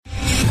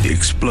The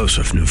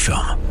explosive new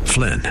film,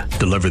 Flynn,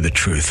 deliver the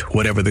truth,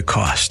 whatever the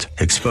cost,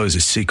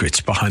 exposes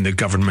secrets behind the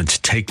government's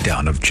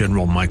takedown of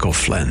General Michael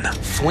Flynn.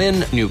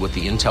 Flynn knew what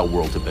the intel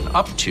world had been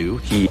up to.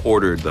 He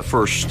ordered the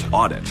first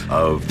audit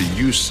of the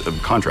use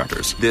of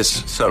contractors.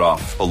 This set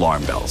off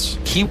alarm bells.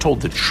 He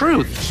told the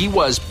truth. He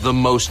was the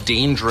most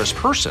dangerous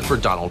person for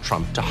Donald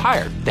Trump to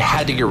hire. They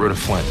had to get rid of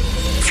Flynn.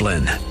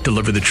 Flynn,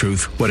 deliver the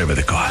truth, whatever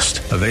the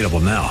cost. Available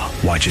now.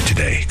 Watch it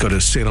today. Go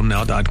to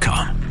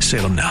salemnow.com.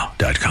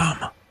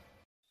 salemnow.com.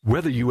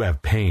 Whether you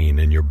have pain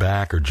in your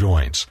back or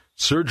joints,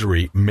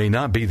 surgery may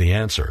not be the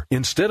answer.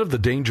 Instead of the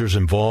dangers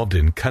involved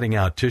in cutting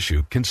out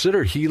tissue,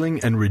 consider healing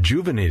and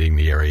rejuvenating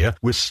the area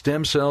with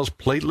stem cells,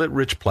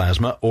 platelet-rich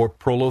plasma, or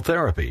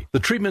prolotherapy. The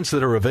treatments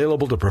that are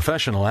available to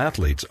professional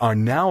athletes are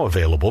now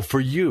available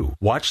for you.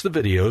 Watch the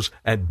videos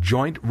at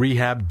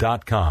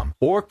jointrehab.com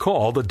or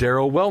call the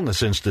Darrow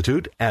Wellness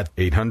Institute at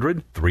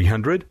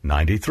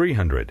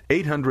 800-300-9300.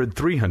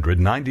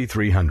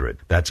 800-300-9300.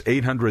 That's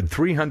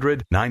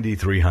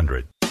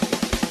 800-300-9300.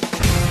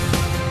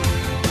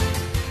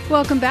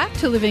 Welcome back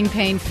to Living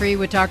Pain-Free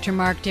with Dr.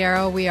 Mark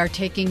Darrow. We are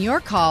taking your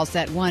calls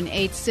at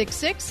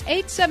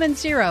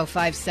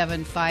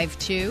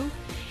 1-866-870-5752.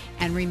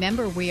 And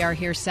remember, we are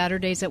here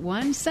Saturdays at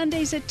 1,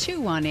 Sundays at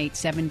 2 on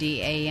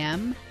 870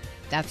 AM.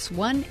 That's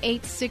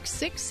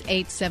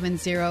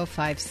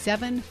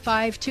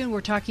 1-866-870-5752. And we're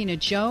talking to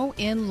Joe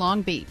in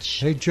Long Beach.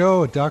 Hey,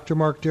 Joe, Dr.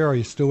 Mark Darrow,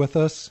 you still with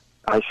us?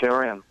 I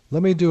sure am.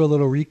 Let me do a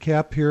little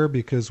recap here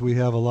because we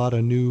have a lot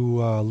of new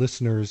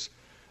listeners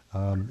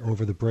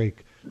over the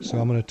break. So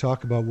I'm going to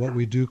talk about what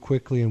we do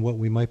quickly and what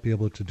we might be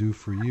able to do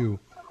for you.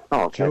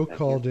 Oh, okay. Joe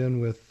called in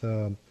with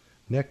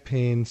neck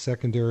pain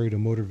secondary to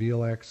motor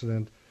vehicle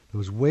accident. It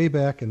was way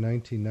back in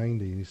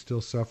 1990, and he's still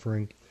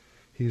suffering.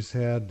 He's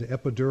had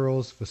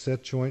epidurals,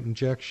 facet joint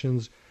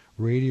injections,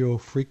 radio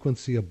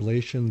frequency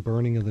ablation,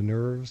 burning of the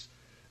nerves.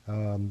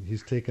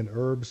 He's taken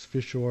herbs,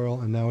 fish oil,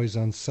 and now he's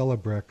on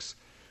Celebrex,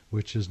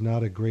 which is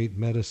not a great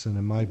medicine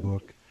in my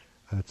book.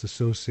 It's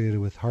associated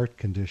with heart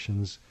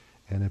conditions,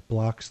 and it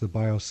blocks the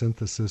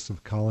biosynthesis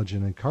of collagen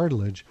and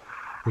cartilage,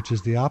 which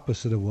is the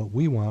opposite of what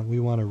we want. We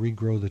want to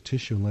regrow the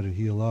tissue and let it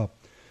heal up.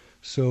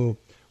 So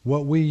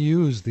what we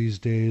use these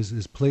days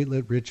is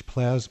platelet-rich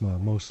plasma,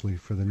 mostly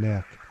for the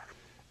neck.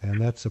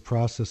 And that's a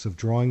process of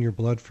drawing your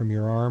blood from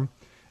your arm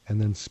and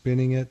then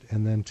spinning it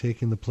and then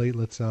taking the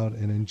platelets out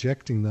and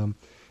injecting them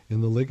in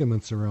the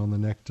ligaments around the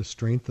neck to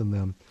strengthen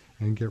them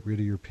and get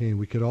rid of your pain.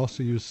 We could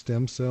also use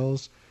stem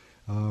cells,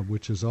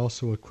 which is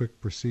also a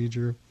quick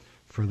procedure.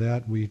 For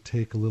that, we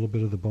take a little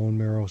bit of the bone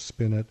marrow,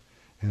 spin it,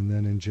 and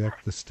then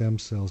inject the stem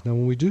cells. Now,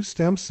 when we do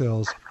stem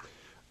cells,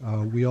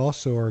 we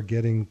also are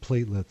getting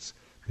platelets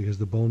because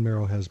the bone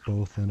marrow has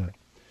both in it.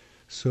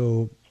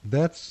 So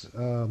that's,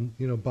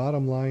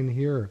 bottom line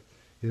here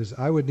is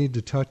I would need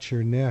to touch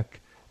your neck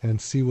and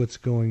see what's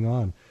going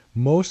on.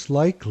 Most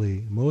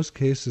likely, most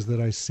cases that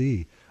I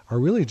see are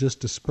really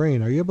just a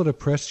sprain. Are you able to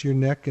press your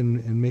neck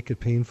and make it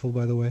painful,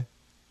 by the way?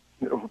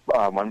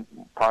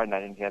 Pardon,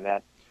 I didn't hear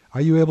that. Are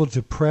you able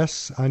to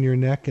press on your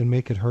neck and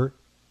make it hurt?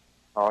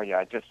 Oh,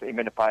 yeah. Just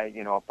even if I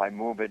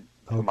move it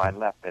to my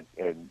left, it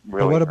really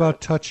But what hurts.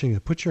 about touching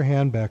it? Put your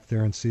hand back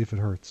there and see if it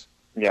hurts.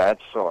 Yeah,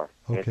 it's sore.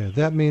 Okay,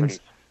 that means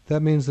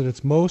that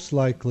it's most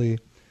likely,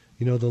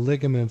 the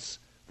ligaments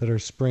that are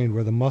sprained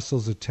where the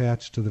muscles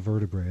attached to the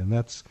vertebrae, and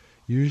that's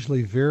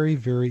usually very,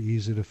 very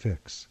easy to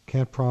fix.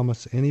 Can't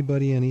promise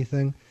anybody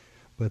anything,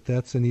 but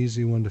that's an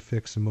easy one to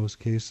fix in most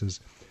cases.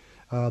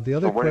 The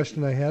other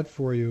question I had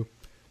for you,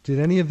 did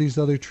any of these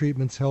other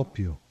treatments help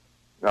you?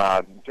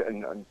 Like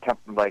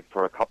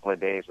for a couple of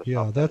days or something.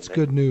 Yeah, that's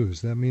good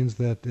news. That means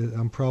that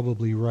I'm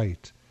probably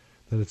right,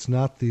 that it's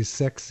not these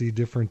sexy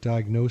different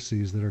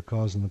diagnoses that are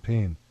causing the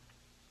pain.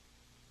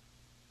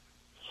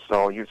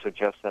 So you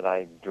suggest that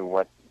I do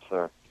what,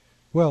 sir?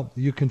 Well,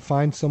 you can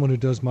find someone who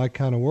does my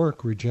kind of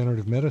work,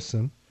 regenerative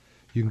medicine.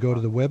 You can go to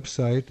the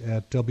website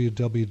at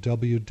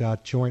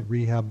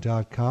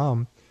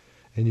www.jointrehab.com,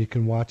 and you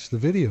can watch the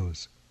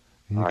videos.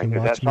 And you can watch me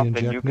inject Is that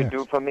something you can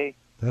do for me?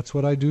 That's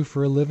what I do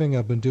for a living.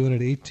 I've been doing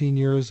it 18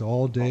 years,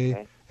 all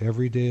day,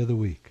 every day of the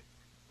week.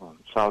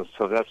 So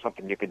that's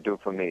something you could do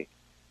for me?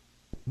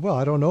 Well,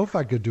 I don't know if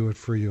I could do it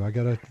for you. I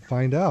got to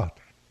find out.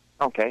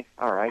 Okay,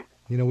 all right.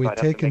 We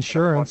take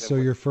insurance, so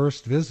your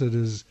first visit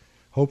is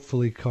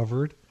hopefully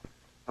covered,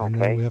 and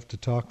then we have to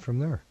talk from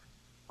there.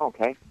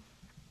 Okay.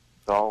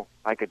 So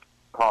I could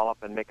call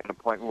up and make an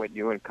appointment with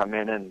you and come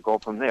in and go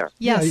from there.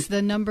 Yes,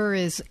 the number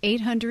is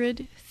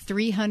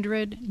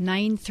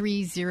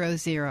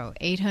 800-300-9300,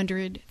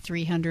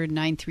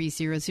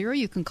 800-300-9300.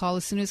 You can call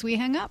as soon as we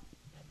hang up.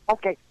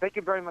 Okay, thank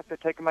you very much for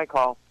taking my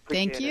call.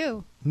 Thank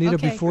you. Nita,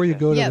 before you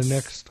go to the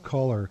next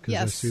caller, because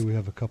I see we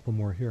have a couple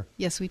more here.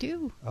 Yes, we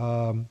do.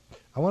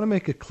 I want to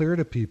make it clear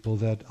to people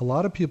that a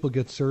lot of people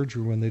get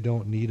surgery when they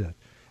don't need it.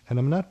 And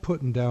I'm not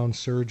putting down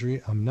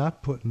surgery. I'm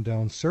not putting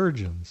down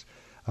surgeons.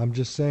 I'm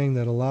just saying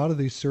that a lot of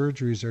these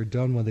surgeries are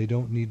done when they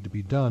don't need to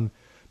be done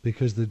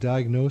because the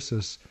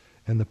diagnosis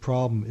and the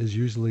problem is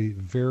usually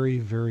very,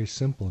 very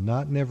simple.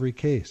 Not in every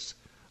case.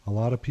 A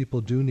A lot of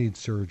people do need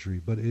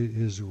surgery, but it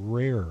is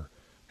rare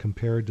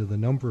compared to the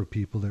number of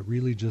people that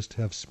really just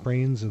have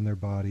sprains in their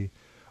body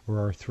or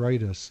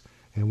arthritis,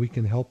 and we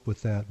can help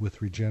with that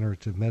with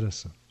regenerative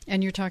medicine.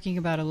 And you're talking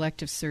about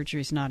elective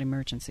surgeries, not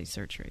emergency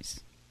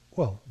surgeries.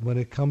 Well, when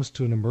it comes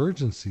to an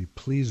emergency,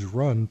 please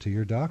run to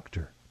your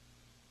doctor.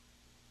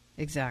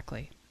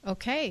 Exactly.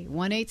 Okay,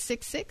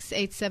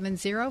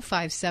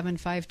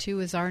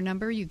 1-866-870-5752 is our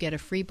number. You get a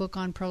free book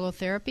on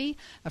prolotherapy,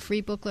 a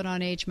free booklet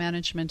on age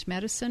management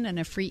medicine, and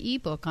a free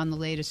ebook on the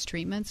latest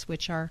treatments,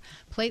 which are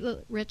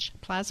platelet-rich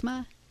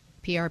plasma,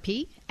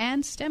 PRP,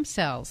 and stem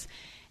cells.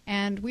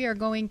 And we are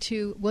going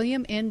to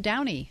William in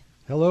Downey.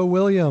 Hello,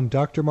 William.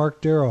 Dr.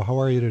 Mark Darrow, how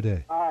are you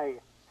today? Hi.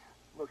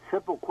 A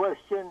simple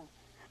question.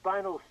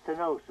 Spinal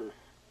stenosis.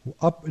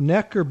 Up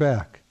neck or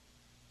back?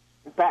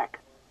 Back.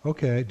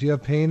 Okay. Do you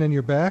have pain in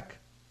your back?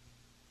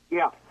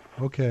 Yeah.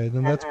 Okay,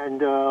 then that's...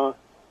 And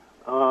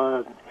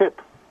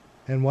hip.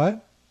 And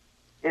what?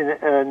 In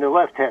the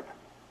left hip.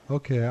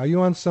 Okay. Are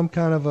you on some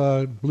kind of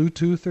a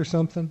Bluetooth or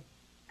something?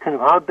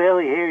 I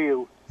barely hear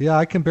you. Yeah,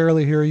 I can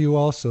barely hear you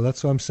also.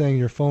 That's why I'm saying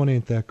your phone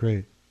ain't that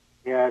great.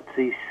 Yeah, it's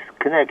these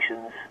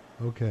connections.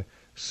 Okay.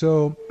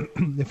 So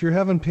if you're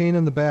having pain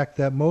in the back,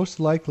 that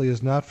most likely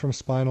is not from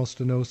spinal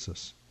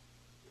stenosis.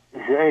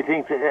 Is there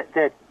anything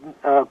that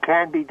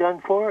can be done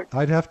for it?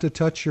 I'd have to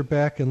touch your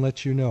back and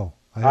let you know.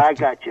 I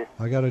got you.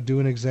 I got to do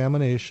an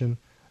examination,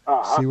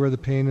 see where the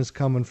pain is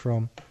coming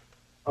from,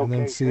 and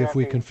then see if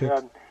we can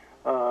fix it.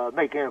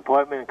 Make an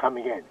appointment and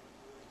coming in.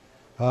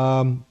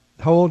 How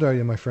old are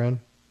you, my friend?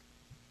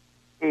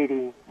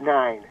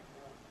 89.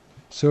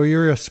 So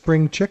you're a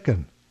spring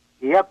chicken.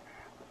 Yep.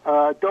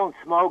 Don't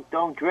smoke,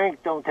 don't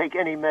drink, don't take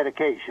any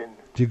medication.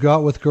 Do you go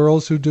out with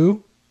girls who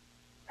do?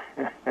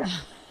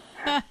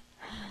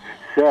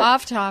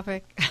 Off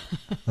topic.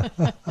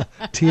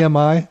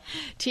 TMI?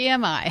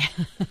 TMI.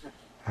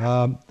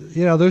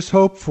 There's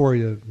hope for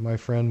you, my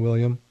friend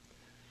William.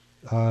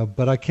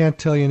 But I can't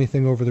tell you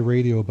anything over the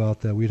radio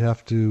about that. We'd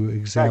have to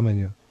examine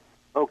you.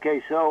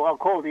 Okay, so I'll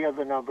call the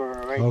other number,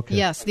 right? Okay.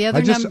 Yes, the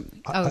other number...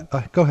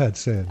 Go ahead,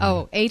 say it.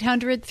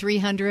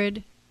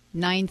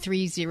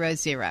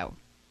 800-300-9300.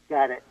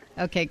 Got it.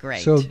 Okay,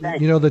 great. So,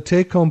 the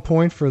take-home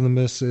point for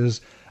this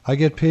is I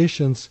get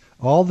patients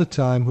all the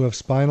time who have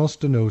spinal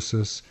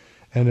stenosis,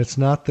 and it's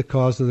not the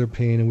cause of their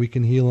pain, and we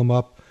can heal them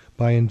up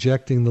by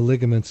injecting the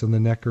ligaments in the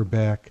neck or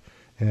back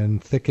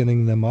and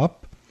thickening them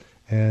up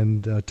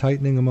and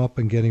tightening them up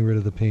and getting rid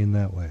of the pain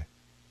that way.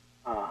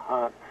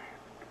 The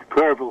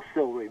curve will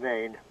still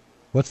remain.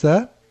 What's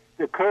that?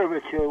 The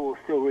curvature will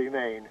still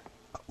remain.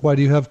 Why,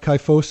 do you have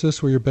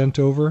kyphosis where you're bent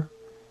over?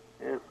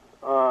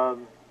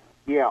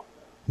 Yeah.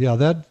 Yeah,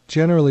 that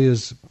generally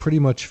is pretty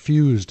much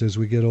fused as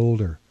we get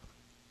older.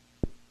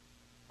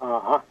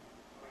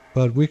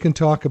 But we can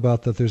talk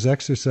about that. There's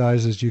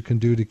exercises you can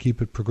do to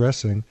keep it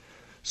progressing.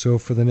 So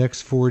for the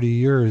next 40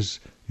 years,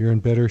 you're in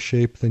better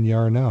shape than you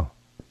are now.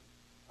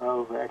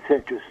 Oh, that's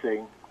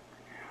interesting.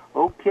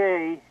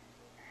 Okay.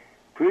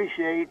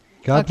 Appreciate.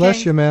 God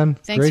bless you, man.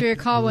 Thanks for your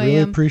call, William.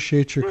 Really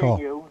appreciate your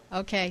call.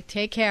 Okay,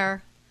 take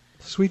care.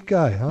 Sweet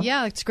guy, huh?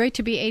 Yeah, it's great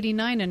to be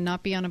 89 and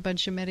not be on a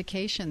bunch of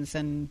medications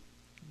and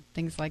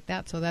things like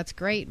that. So that's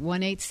great.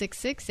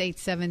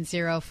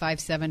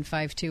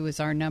 1-866-870-5752 is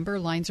our number.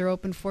 Lines are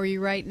open for you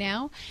right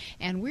now.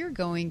 And we're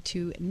going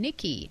to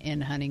Nikki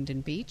in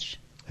Huntington Beach.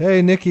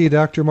 Hey, Nikki,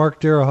 Dr. Mark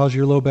Darrow, how's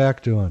your low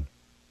back doing?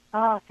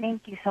 Oh,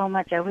 thank you so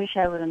much. I wish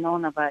I would have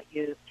known about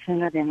you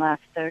sooner than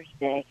last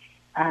Thursday.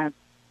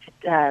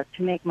 To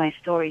make my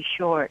story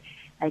short,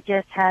 I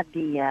just had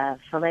the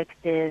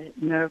selective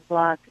nerve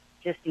block,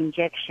 just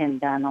injection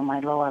done on my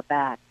lower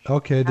back.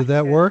 Okay, did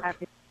that work?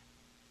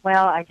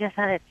 Well, I just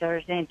had it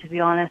Thursday, and to be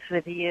honest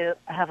with you,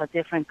 I have a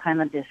different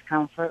kind of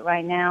discomfort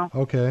right now.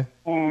 Okay.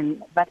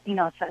 But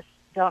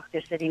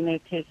doctor said it may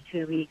take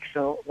 2 weeks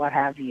or what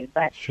have you.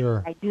 But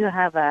sure. I do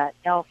have a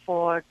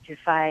L4 to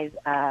 5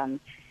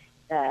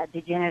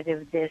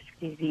 degenerative disc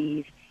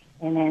disease,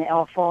 and then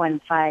L4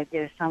 and 5,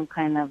 there's some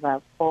kind of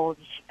a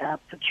bulge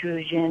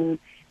protrusion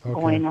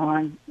going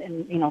on,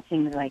 and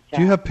things like that.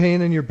 Do you have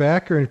pain in your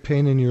back or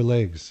pain in your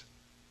legs?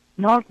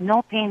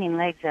 No pain in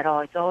legs at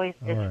all. It's always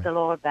just the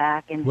lower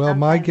back. And well,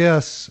 my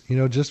guess,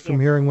 just from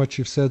hearing what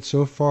you've said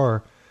so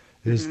far,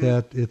 is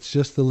that it's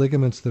just the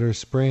ligaments that are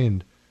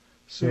sprained.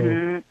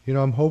 So,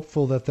 I'm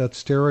hopeful that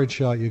steroid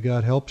shot you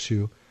got helps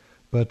you.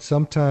 But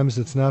sometimes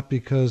it's not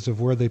because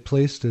of where they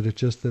placed it. It's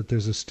just that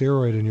there's a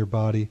steroid in your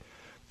body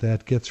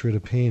that gets rid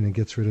of pain and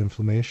gets rid of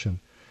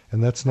inflammation.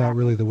 And that's not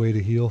really the way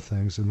to heal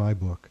things in my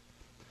book.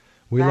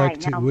 We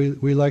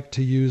like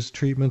to use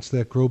treatments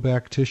that grow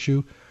back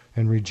tissue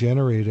and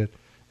regenerate it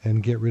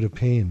and get rid of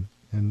pain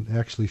and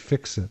actually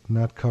fix it,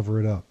 not cover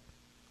it up.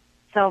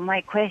 So my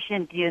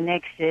question to you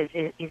next is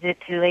it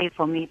too late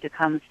for me to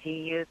come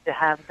see you to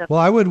have the... Well,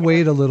 I would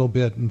wait a little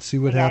bit and see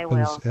what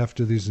happens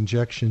after these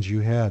injections you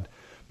had.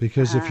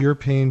 Because if you're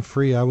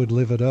pain-free, I would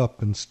live it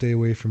up and stay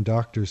away from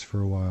doctors for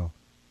a while.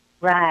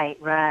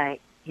 Right,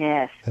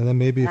 yes. And then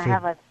maybe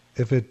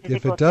if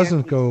it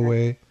doesn't go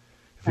away,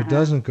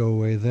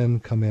 then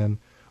come in.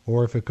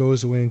 or if it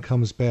goes away and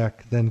comes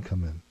back, then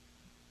come in.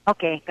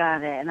 Okay,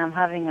 got it. And I'm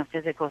having a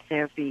physical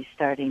therapy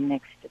starting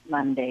next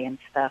Monday and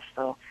stuff,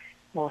 so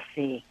we'll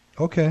see.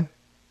 Okay.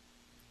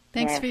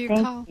 Thanks for your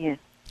call. You.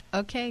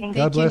 Okay. Thank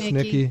God bless, you,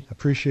 Nikki.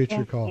 Appreciate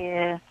your call.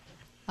 Yeah.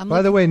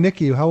 By the way,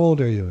 Nikki, how old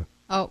are you?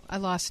 Oh, I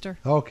lost her.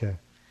 Okay.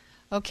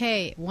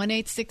 Okay,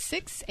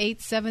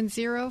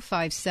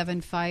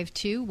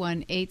 1-866-870-5752,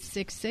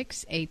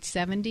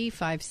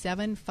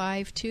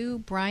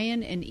 1-866-870-5752.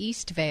 Brian in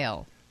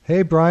Eastvale.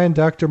 Hey, Brian,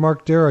 Dr.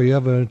 Mark Darrow, you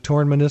have a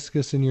torn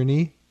meniscus in your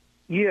knee?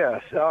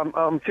 Yes,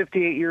 I'm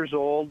 58 years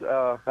old.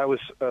 I was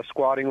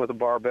squatting with a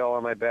barbell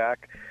on my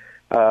back.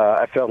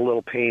 I felt a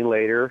little pain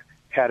later,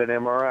 had an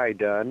MRI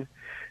done.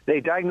 They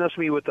diagnosed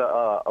me with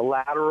a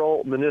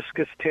lateral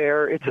meniscus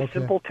tear. It's a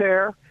simple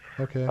tear.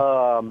 Okay.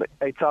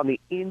 It's on the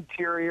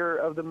interior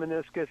of the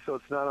meniscus, so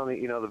it's not on the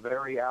the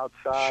very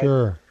outside.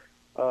 Sure.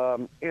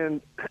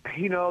 And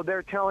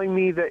they're telling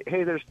me that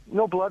hey, there's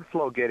no blood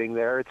flow getting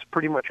there. It's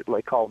pretty much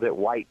they called it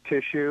white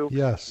tissue.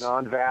 Yes.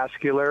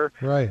 Non-vascular.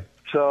 Right.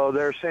 So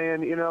they're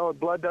saying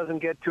blood doesn't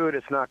get to it,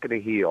 it's not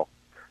going to heal.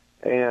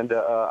 And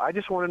I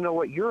just want to know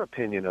what your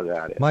opinion of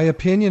that is. My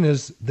opinion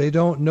is they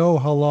don't know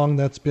how long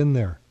that's been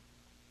there.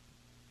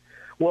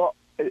 Well,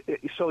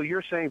 so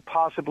you're saying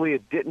possibly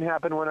it didn't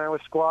happen when I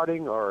was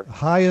squatting, or?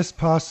 Highest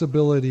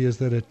possibility is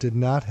that it did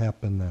not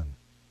happen then.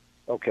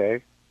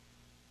 Okay.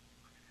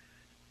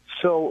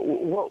 So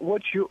what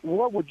would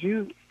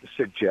you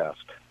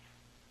suggest?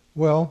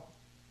 Well,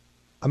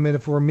 I mean,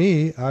 if it were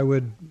me,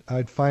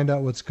 I'd find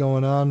out what's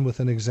going on with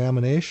an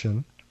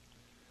examination,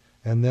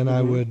 and then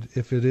I would,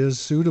 if it is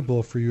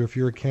suitable for you, if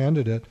you're a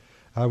candidate,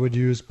 I would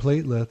use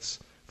platelets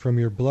from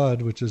your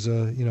blood, which is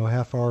a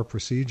half-hour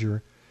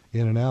procedure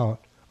in and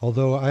out.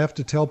 Although I have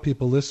to tell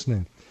people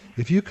listening,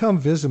 if you come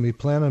visit me,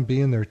 plan on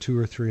being there 2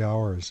 or 3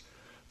 hours.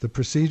 The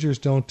procedures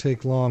don't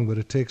take long, but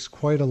it takes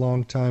quite a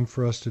long time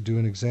for us to do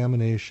an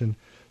examination,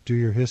 do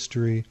your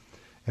history,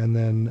 and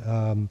then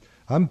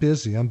I'm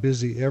busy. I'm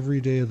busy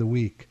every day of the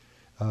week.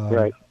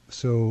 Right.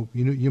 So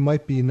you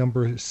might be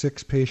number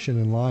 6 patient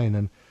in line,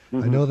 and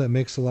I know that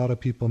makes a lot of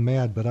people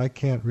mad, but I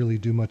can't really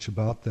do much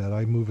about that.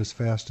 I move as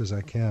fast as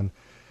I can,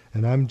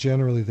 and I'm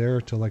generally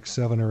there till like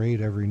 7 or 8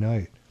 every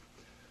night.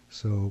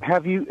 So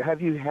have you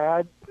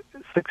had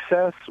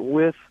success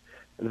with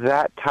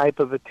that type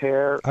of a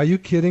tear? Are you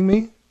kidding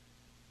me?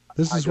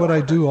 This is what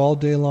I do all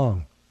day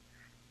long.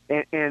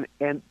 And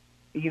I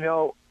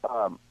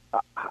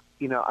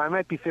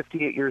might be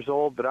 58 years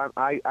old, but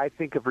I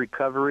think of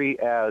recovery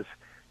as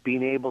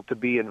being able to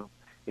be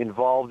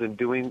involved in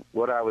doing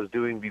what I was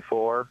doing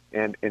before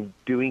and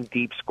doing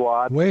deep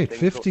squats. Wait,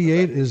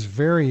 58 is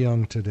very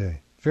young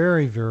today.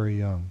 Very, very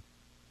young.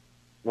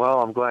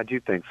 Well, I'm glad you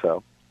think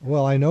so.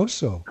 Well, I know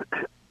so.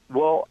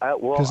 Well,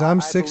 because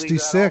I'm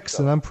 66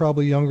 and I'm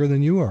probably younger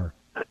than you are.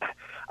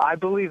 I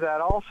believe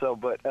that also,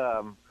 but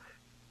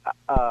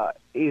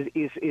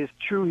is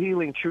true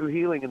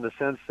healing in the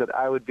sense that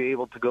I would be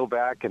able to go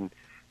back and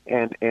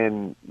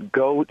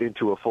go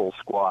into a full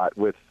squat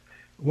with.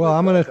 Well,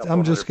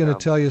 I'm just going to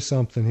tell you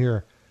something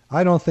here.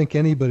 I don't think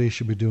anybody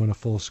should be doing a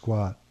full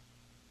squat.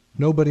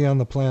 Nobody on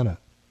the planet.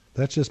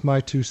 That's just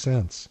my 2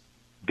 cents.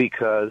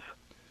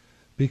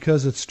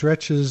 Because it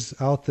stretches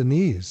out the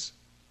knees.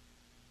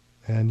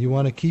 And you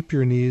want to keep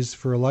your knees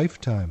for a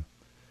lifetime.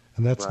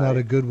 And that's not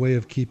a good way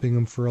of keeping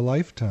them for a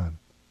lifetime.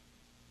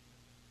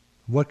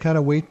 What kind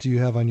of weight do you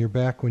have on your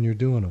back when you're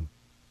doing them?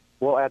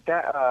 Well, at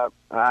that,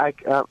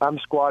 I'm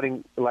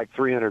squatting like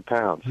 300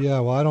 pounds. Yeah,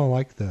 well, I don't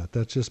like that.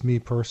 That's just me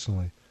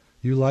personally.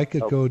 You like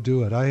it, go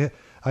do it. I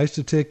used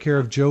to take care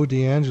of Joe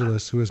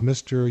DeAngelis, who is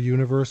Mr.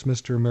 Universe,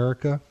 Mr.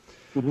 America.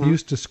 He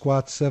used to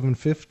squat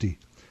 750.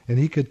 And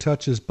he could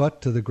touch his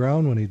butt to the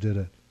ground when he did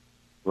it.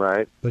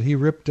 Right. But he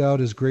ripped out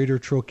his greater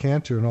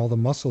trochanter and all the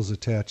muscles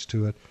attached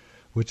to it,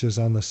 which is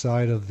on the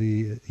side of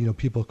the,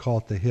 people call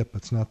it the hip.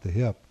 It's not the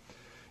hip.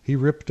 He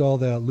ripped all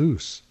that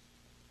loose.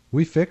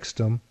 We fixed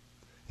him,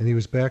 and he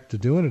was back to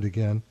doing it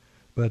again.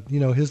 But,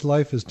 his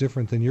life is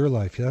different than your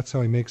life. That's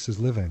how he makes his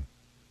living.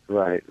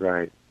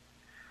 Right.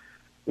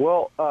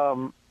 Well,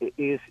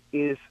 is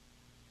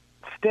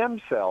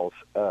stem cells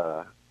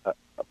a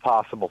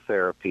possible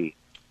therapy?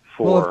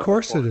 Well, of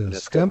course it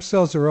is. Stem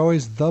cells are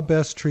always the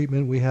best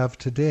treatment we have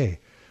today,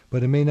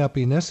 but it may not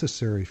be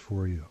necessary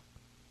for you.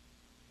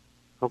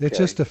 Okay. It's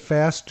just a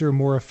faster,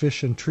 more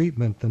efficient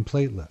treatment than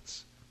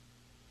platelets.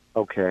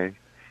 Okay.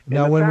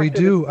 Now, when we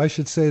do, I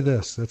should say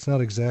this, that's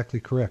not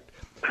exactly correct.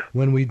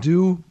 When we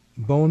do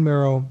bone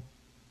marrow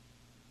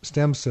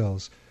stem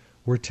cells,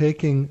 we're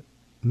taking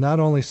not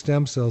only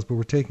stem cells, but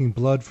we're taking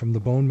blood from the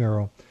bone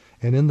marrow,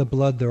 and in the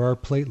blood there are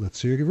platelets.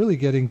 So you're really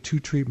getting 2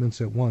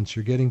 treatments at once.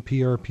 You're getting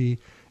PRP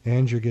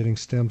and you're getting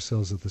stem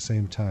cells at the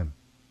same time.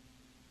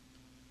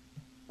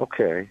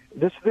 Okay.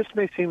 This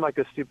may seem like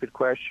a stupid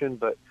question,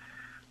 but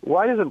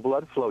why doesn't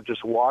blood flow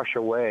just wash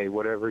away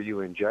whatever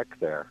you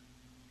inject there?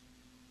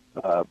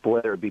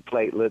 Whether it be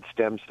platelets,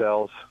 stem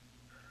cells.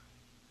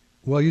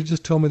 Well, you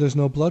just told me there's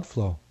no blood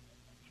flow.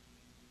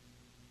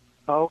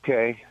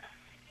 Okay.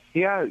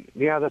 Yeah,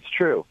 that's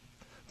true.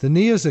 The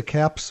knee is a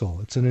capsule.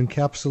 It's an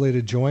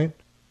encapsulated joint.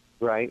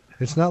 Right.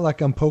 It's not like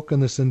I'm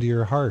poking this into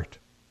your heart.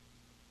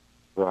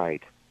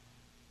 Right.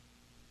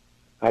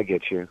 I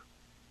get you.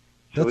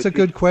 So That's a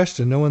good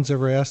question. No one's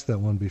ever asked that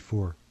one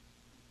before.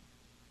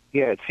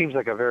 Yeah, it seems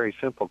like a very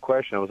simple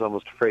question. I was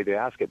almost afraid to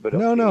ask it, but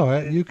No,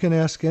 you can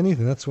ask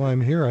anything. That's why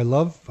I'm here. I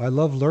love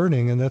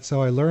learning, and that's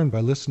how I learn, by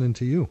listening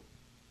to you.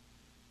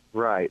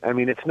 Right. I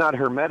mean, it's not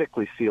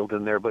hermetically sealed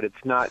in there, but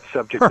it's not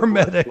subject to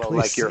blood flow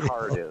like your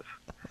heart is.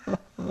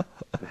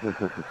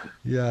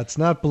 Yeah, it's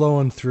not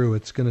blowing through.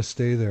 It's going to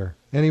stay there.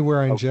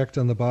 Anywhere I inject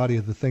on the body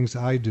of the things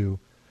I do,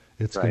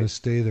 it's going to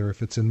stay there.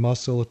 If it's in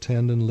muscle,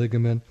 tendon,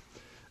 ligament,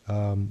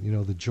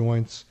 the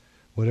joints,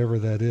 whatever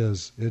that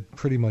is, it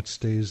pretty much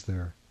stays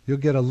there. You'll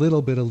get a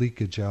little bit of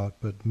leakage out,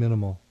 but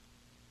minimal.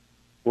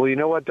 Well, you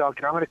know what,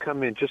 Doctor? I'm going to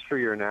come in just for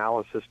your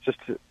analysis, just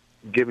to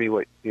give me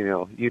what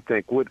you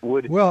think would.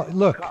 Well,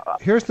 look,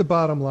 here's the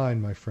bottom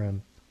line, my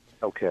friend.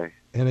 Okay.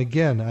 And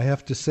again, I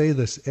have to say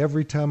this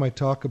every time I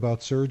talk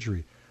about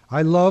surgery.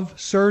 I love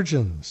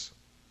surgeons.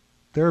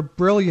 They're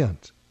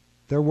brilliant.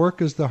 Their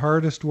work is the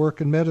hardest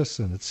work in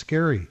medicine. It's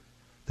scary.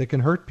 They can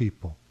hurt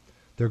people.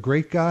 They're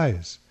great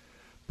guys.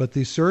 But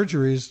these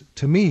surgeries,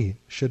 to me,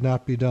 should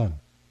not be done.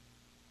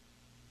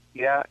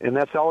 Yeah, and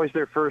that's always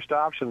their first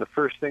option. The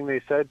first thing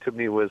they said to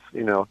me was,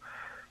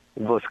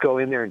 let's go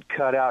in there and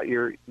cut out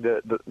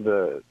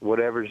the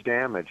whatever's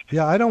damaged.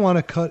 Yeah, I don't want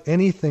to cut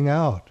anything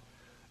out.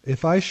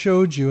 If I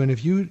showed you, and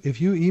if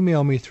you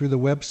email me through the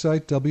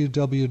website,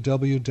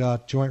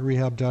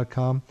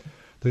 www.jointrehab.com,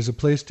 there's a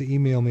place to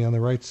email me on the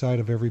right side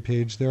of every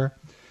page there,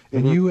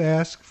 and you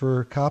ask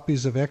for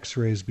copies of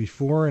x-rays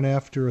before and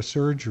after a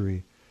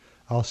surgery,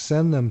 I'll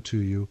send them to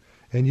you,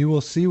 and you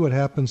will see what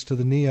happens to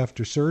the knee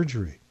after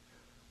surgery.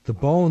 The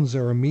bones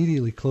are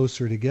immediately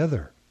closer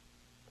together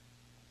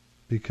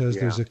because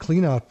there's a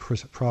clean-out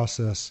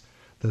process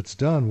that's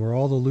done where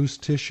all the loose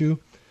tissue,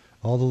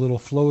 all the little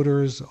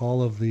floaters,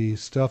 all of the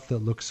stuff that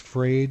looks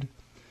frayed.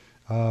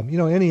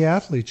 Any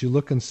athlete, you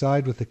look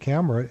inside with the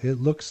camera, it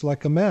looks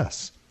like a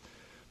mess.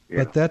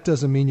 Yeah. But that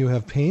doesn't mean you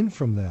have pain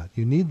from that.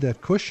 You need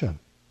that cushion.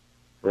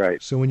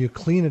 Right. So when you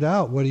clean it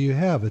out, what do you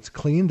have? It's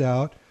cleaned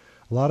out.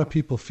 A lot of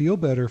people feel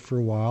better for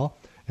a while,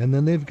 and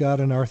then they've got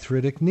an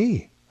arthritic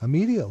knee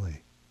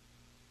immediately.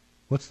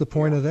 What's the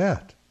point of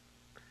that?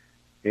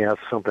 Yeah,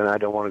 it's something I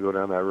don't want to go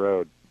down that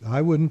road.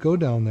 I wouldn't go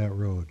down that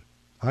road.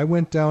 I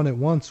went down it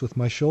once with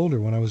my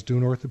shoulder when I was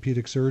doing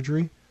orthopedic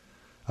surgery.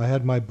 I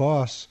had my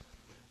boss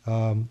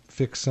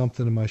fix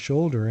something in my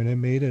shoulder, and it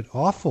made it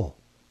awful.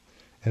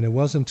 And it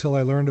wasn't until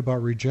I learned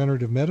about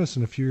regenerative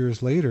medicine a few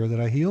years later that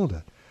I healed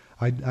it.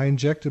 I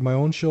injected my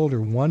own shoulder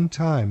one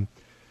time,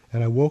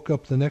 and I woke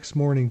up the next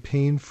morning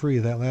pain-free.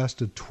 That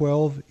lasted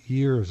 12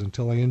 years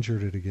until I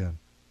injured it again.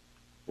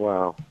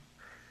 Wow.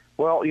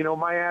 Well,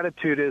 my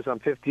attitude is I'm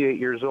 58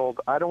 years old.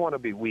 I don't want to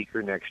be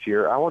weaker next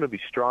year. I want to be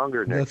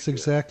stronger next year. That's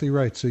exactly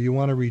right. So you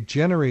want to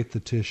regenerate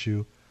the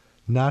tissue,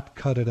 not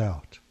cut it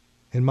out.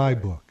 In my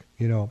book,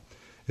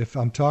 if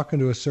I'm talking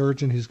to a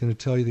surgeon, he's going to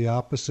tell you the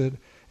opposite,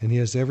 and he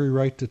has every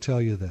right to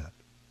tell you that.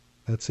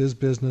 That's his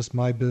business.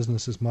 My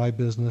business is my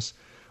business.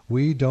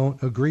 We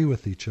don't agree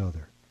with each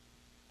other.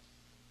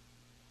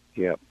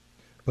 Yep.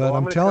 But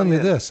I'm telling you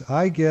this,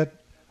 I get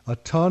a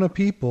ton of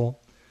people,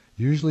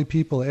 usually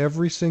people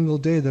every single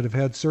day that have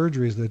had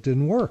surgeries that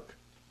didn't work.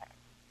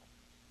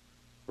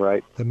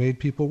 Right. That made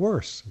people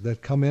worse,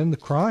 that come in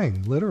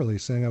crying, literally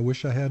saying, I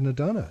wish I hadn't have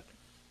done it.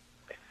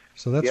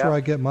 So that's where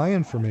I get my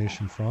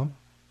information from.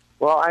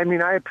 Well, I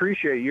mean, I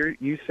appreciate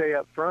you say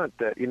up front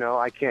that,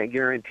 I can't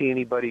guarantee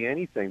anybody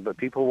anything, but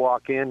people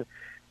walk in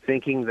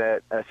thinking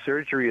that a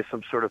surgery is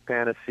some sort of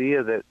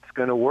panacea that's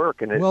going to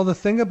work. And well, the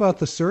thing about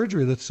the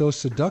surgery that's so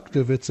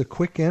seductive, it's a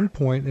quick end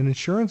point and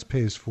insurance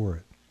pays for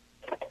it.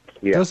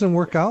 Yeah. It doesn't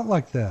work out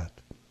like that.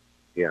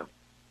 Yeah.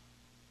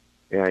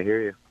 Yeah, I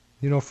hear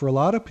you. For a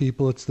lot of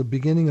people, it's the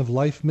beginning of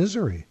life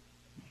misery.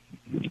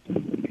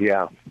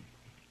 Yeah.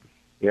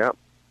 Yeah.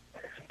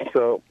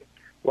 So,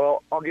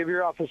 well, I'll give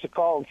your office a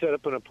call and set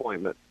up an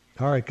appointment.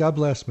 All right. God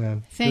bless,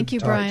 man. Thank you,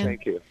 Brian.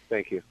 Thank you.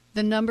 Thank you.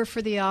 The number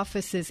for the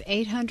office is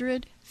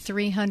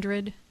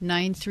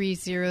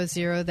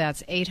 800-300-9300.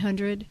 That's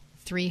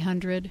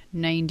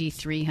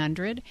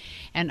 800-300-9300.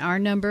 And our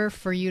number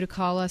for you to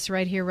call us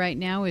right here, right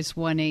now is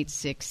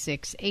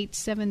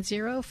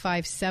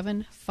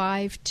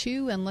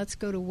 1-866-870-5752. And let's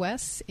go to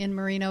Wes in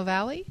Moreno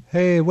Valley.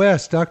 Hey,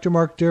 Wes, Dr.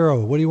 Mark Darrow.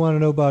 What do you want to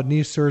know about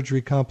knee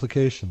surgery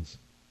complications?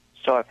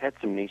 So I've had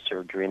some knee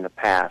surgery in the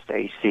past,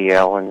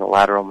 ACL and the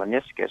lateral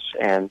meniscus,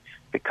 and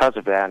because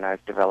of that,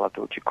 I've developed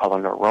what you call a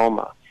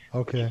neuroma,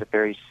 which is a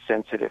very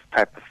sensitive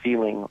type of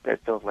feeling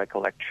that feels like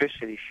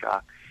electricity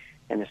shock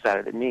in the side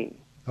of the knee.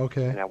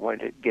 Okay. And I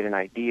wanted to get an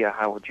idea,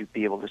 how would you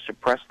be able to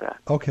suppress that?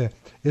 Okay.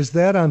 Is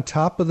that on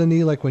top of the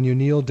knee, like when you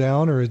kneel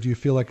down, or do you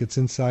feel like it's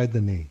inside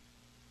the knee?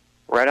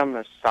 Right on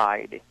the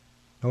side.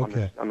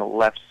 Okay. On the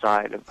left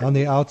side of the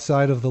knee. The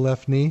outside of the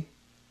left knee?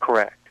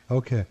 Correct.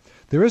 Okay.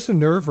 There is a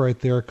nerve right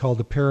there called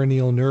the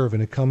perineal nerve,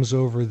 and it comes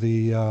over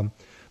the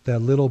that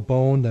little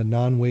bone, that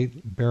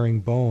non-weight-bearing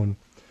bone,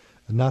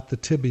 not the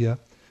tibia,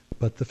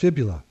 but the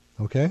fibula,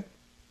 okay?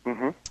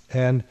 Mm-hmm.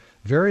 And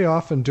very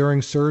often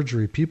during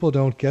surgery, people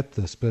don't get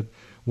this, but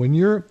when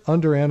you're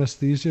under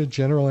anesthesia,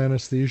 general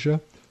anesthesia,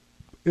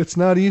 it's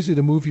not easy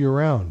to move you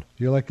around.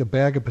 You're like a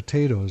bag of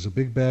potatoes, a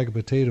big bag of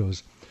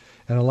potatoes.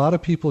 And a lot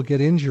of people get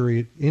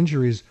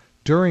injuries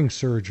during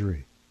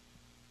surgery.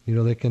 You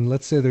know, they can,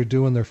 let's say they're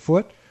doing their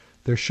foot,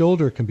 their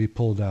shoulder can be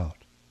pulled out.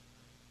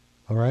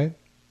 All right?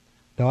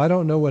 Now, I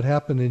don't know what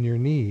happened in your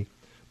knee,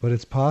 but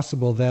it's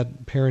possible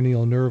that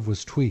perineal nerve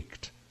was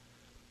tweaked.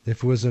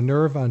 If it was a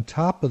nerve on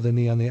top of the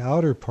knee, on the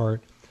outer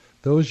part,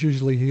 those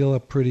usually heal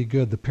up pretty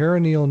good. The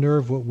perineal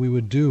nerve, what we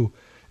would do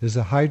is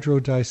a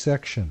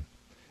hydrodissection.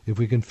 If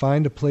we can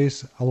find a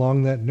place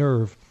along that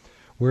nerve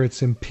where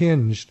it's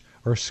impinged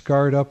or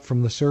scarred up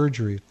from the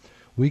surgery,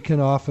 we can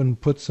often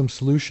put some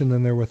solution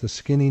in there with a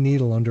skinny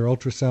needle under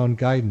ultrasound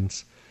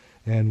guidance,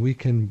 and we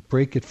can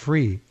break it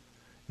free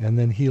and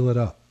then heal it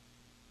up.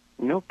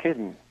 No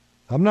kidding.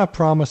 I'm not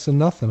promising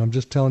nothing. I'm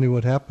just telling you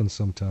what happens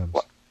sometimes.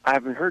 Well, I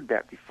haven't heard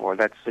that before.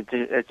 That's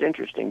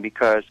interesting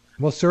because...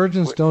 Well,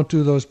 surgeons don't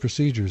do those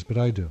procedures, but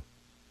I do.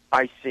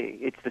 I see.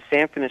 It's the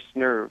saphenous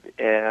nerve.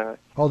 The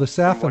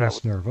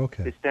saphenous nerve,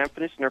 okay. The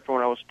saphenous nerve, from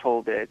what I was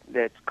told,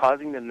 that's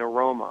causing the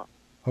neuroma.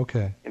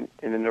 Okay. And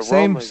the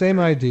neuroma same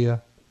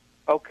idea.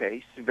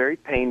 Okay, it's very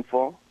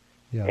painful,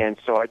 yeah. And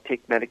so I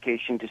take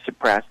medication to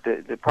suppress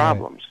the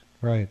problems.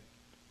 Right.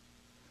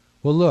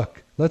 Well,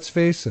 look, let's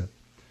face it.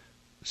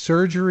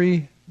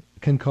 Surgery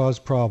can cause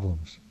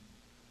problems.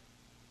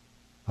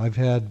 I've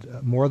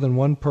had more than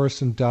one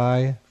person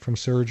die from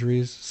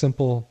surgeries,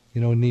 simple,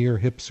 knee or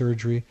hip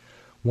surgery.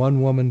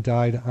 One woman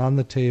died on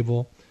the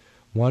table.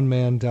 One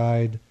man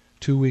died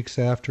 2 weeks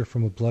after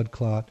from a blood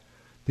clot.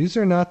 These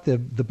are not the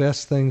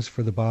best things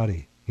for the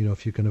body,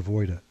 if you can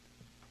avoid it.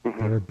 Mm-hmm.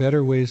 There are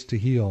better ways to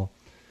heal.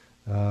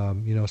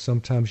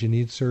 Sometimes you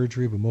need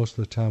surgery, but most of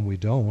the time we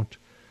don't.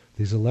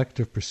 These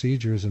elective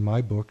procedures, in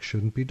my book,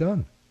 shouldn't be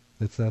done.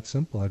 It's that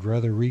simple. I'd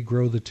rather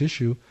regrow the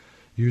tissue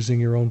using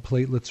your own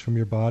platelets from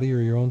your body or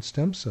your own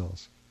stem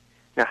cells.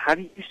 Now, how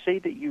do you say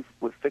that you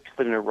would fix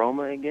the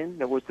neuroma again?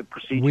 That was the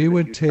procedure. We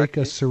would take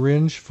a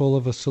syringe full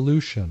of a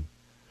solution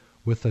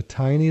with a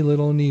tiny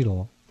little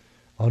needle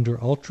under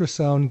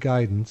ultrasound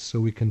guidance so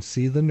we can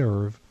see the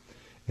nerve,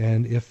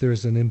 and if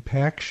there's an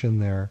impaction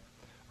there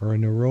or a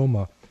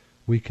neuroma,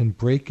 we can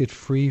break it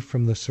free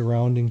from the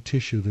surrounding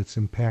tissue that's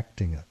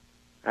impacting it.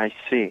 I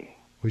see.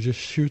 We just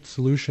shoot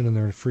solution in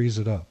there and freeze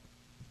it up.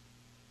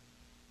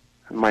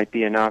 It might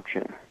be an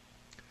option.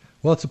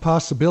 Well, it's a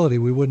possibility.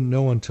 We wouldn't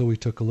know until we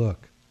took a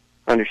look.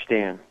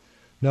 Understand.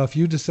 Now, if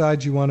you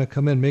decide you want to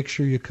come in, make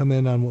sure you come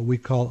in on what we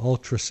call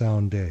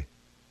ultrasound day.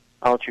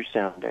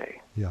 Ultrasound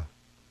day. Yeah.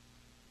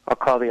 I'll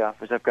call the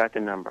office. I've got the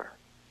number.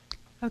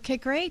 Okay,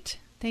 great.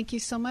 Thank you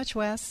so much,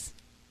 Wes.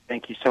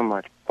 Thank you so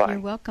much. Bye.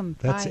 You're welcome.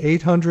 That's Bye.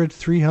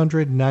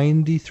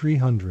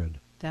 800-300-9300.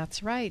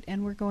 That's right.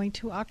 And we're going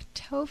to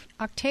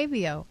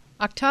Octavio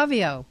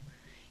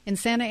in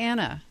Santa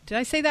Ana. Did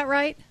I say that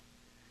right?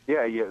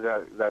 Yeah,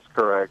 that's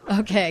correct.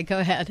 Okay, go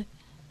ahead.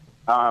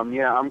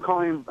 I'm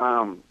calling.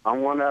 I'm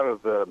one out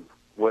of the,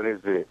 what is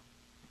it?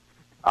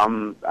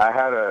 I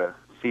had a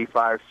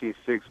C5,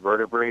 C6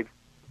 vertebrae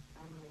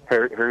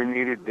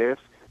herniated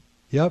disc.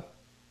 Yep.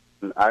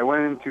 I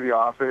went into the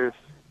office.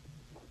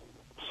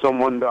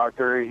 One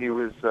doctor, he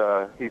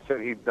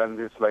said he'd done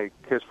this, like,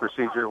 his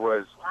procedure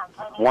was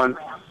once.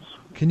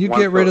 Can you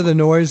get rid of the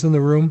noise in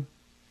the room?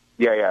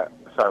 Yeah.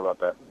 Sorry about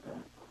that.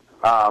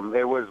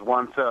 It was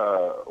once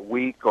a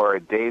week or a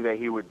day that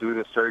he would do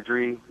the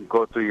surgery,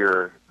 go through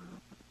your,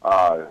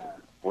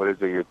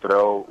 your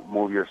throat,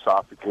 move your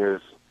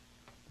esophagus.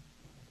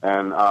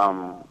 And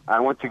I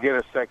went to get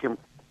a second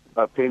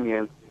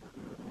opinion,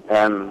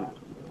 and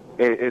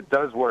it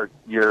does work.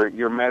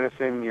 Your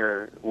medicine,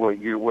 what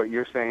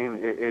you're saying,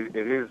 it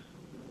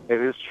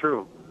is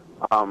true.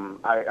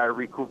 I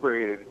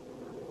recuperated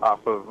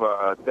off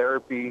of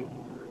therapy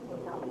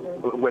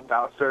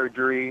without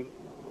surgery.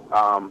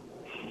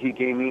 He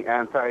gave me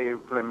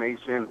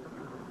anti-inflammation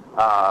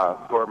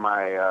for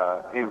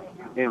my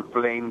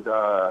inflamed,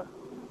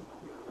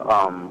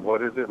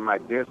 my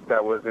disc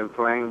that was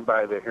inflamed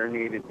by the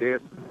herniated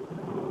disc.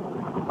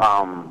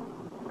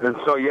 And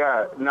so,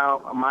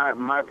 now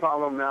my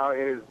problem now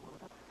is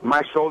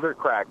my shoulder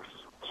cracks.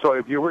 So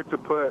if you were to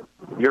put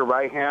your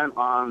right hand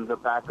on the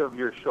back of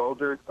your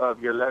shoulder,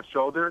 of your left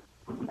shoulder,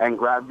 and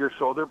grab your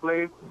shoulder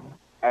blade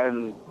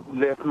and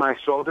lift my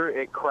shoulder,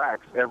 it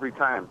cracks every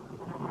time.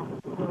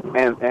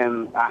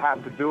 And I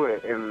have to do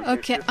it. And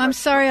okay, I'm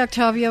sorry,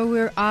 Octavio,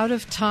 we're out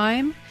of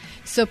time.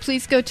 So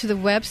please go to the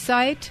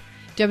website,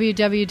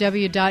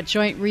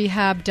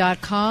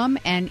 www.jointrehab.com,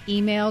 and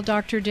email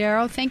Dr.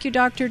 Darrow. Thank you,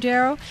 Dr.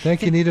 Darrow.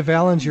 Thank you, Nita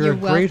Valens. You're a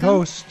great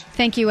host.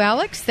 Thank you,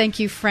 Alex. Thank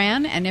you,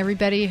 Fran, and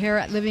everybody here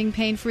at Living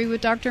Pain Free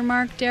with Dr.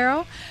 Mark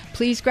Darrow.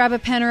 Please grab a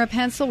pen or a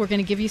pencil. We're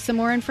going to give you some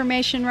more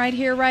information right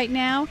here, right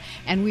now,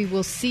 and we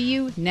will see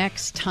you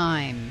next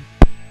time.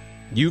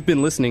 You've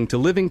been listening to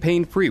Living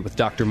Pain Free with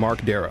Dr.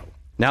 Mark Darrow.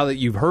 Now that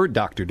you've heard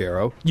Dr.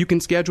 Darrow, you can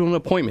schedule an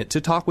appointment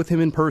to talk with him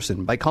in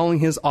person by calling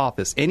his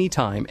office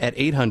anytime at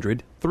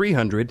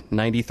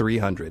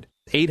 800-300-9300,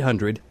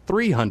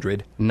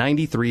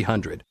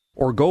 800-300-9300,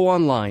 or go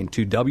online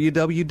to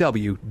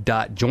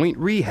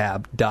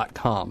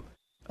www.jointrehab.com.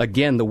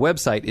 Again, the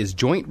website is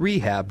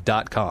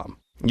jointrehab.com.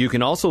 You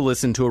can also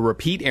listen to a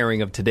repeat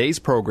airing of today's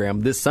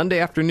program this Sunday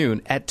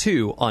afternoon at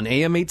 2 on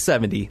AM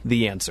 870,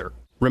 The Answer.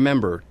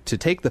 Remember, to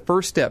take the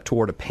first step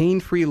toward a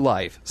pain-free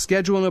life,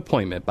 schedule an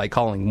appointment by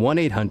calling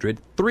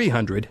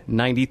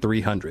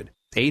 1-800-300-9300,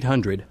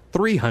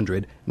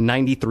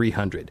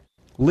 800-300-9300.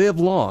 Live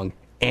long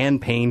and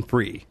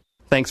pain-free.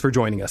 Thanks for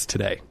joining us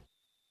today.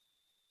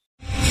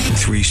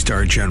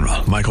 3-star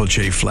General Michael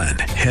J. Flynn,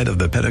 head of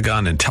the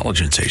Pentagon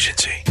Intelligence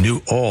Agency,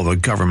 knew all the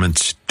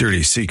government's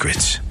dirty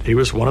secrets. He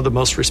was one of the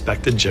most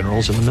respected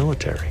generals in the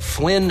military.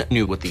 Flynn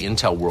knew what the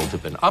intel world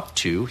had been up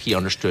to. He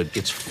understood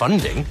its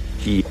funding.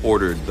 He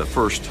ordered the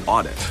first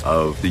audit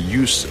of the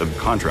use of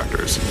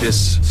contractors.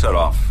 This set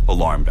off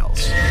alarm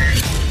bells.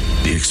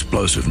 The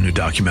explosive new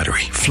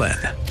documentary, Flynn,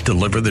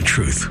 Deliver the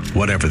Truth,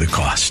 Whatever the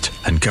Cost,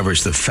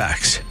 uncovers the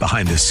facts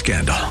behind this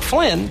scandal.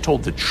 Flynn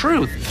told the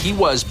truth. He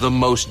was the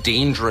most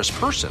dangerous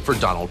person for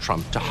Donald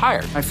Trump to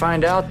hire. I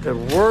find out the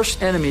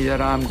worst enemy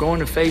that I'm going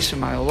to face in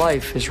my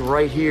life is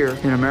right here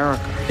in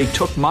America. They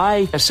took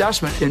my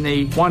assessment and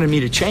they wanted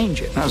me to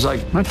change it. And I was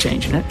like, I'm not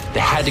changing it. They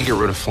had to get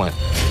rid of Flynn.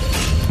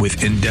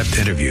 With in-depth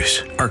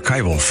interviews,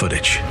 archival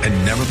footage,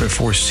 and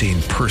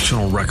never-before-seen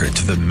personal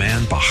records of the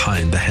man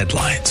behind the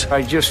headlines.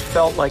 I just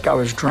felt like I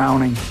was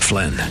drowning.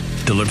 Flynn,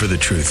 Deliver the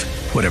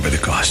Truth, Whatever the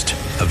Cost.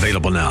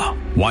 Available now.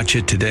 Watch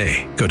it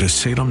today. Go to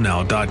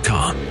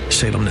salemnow.com.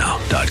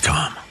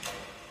 salemnow.com.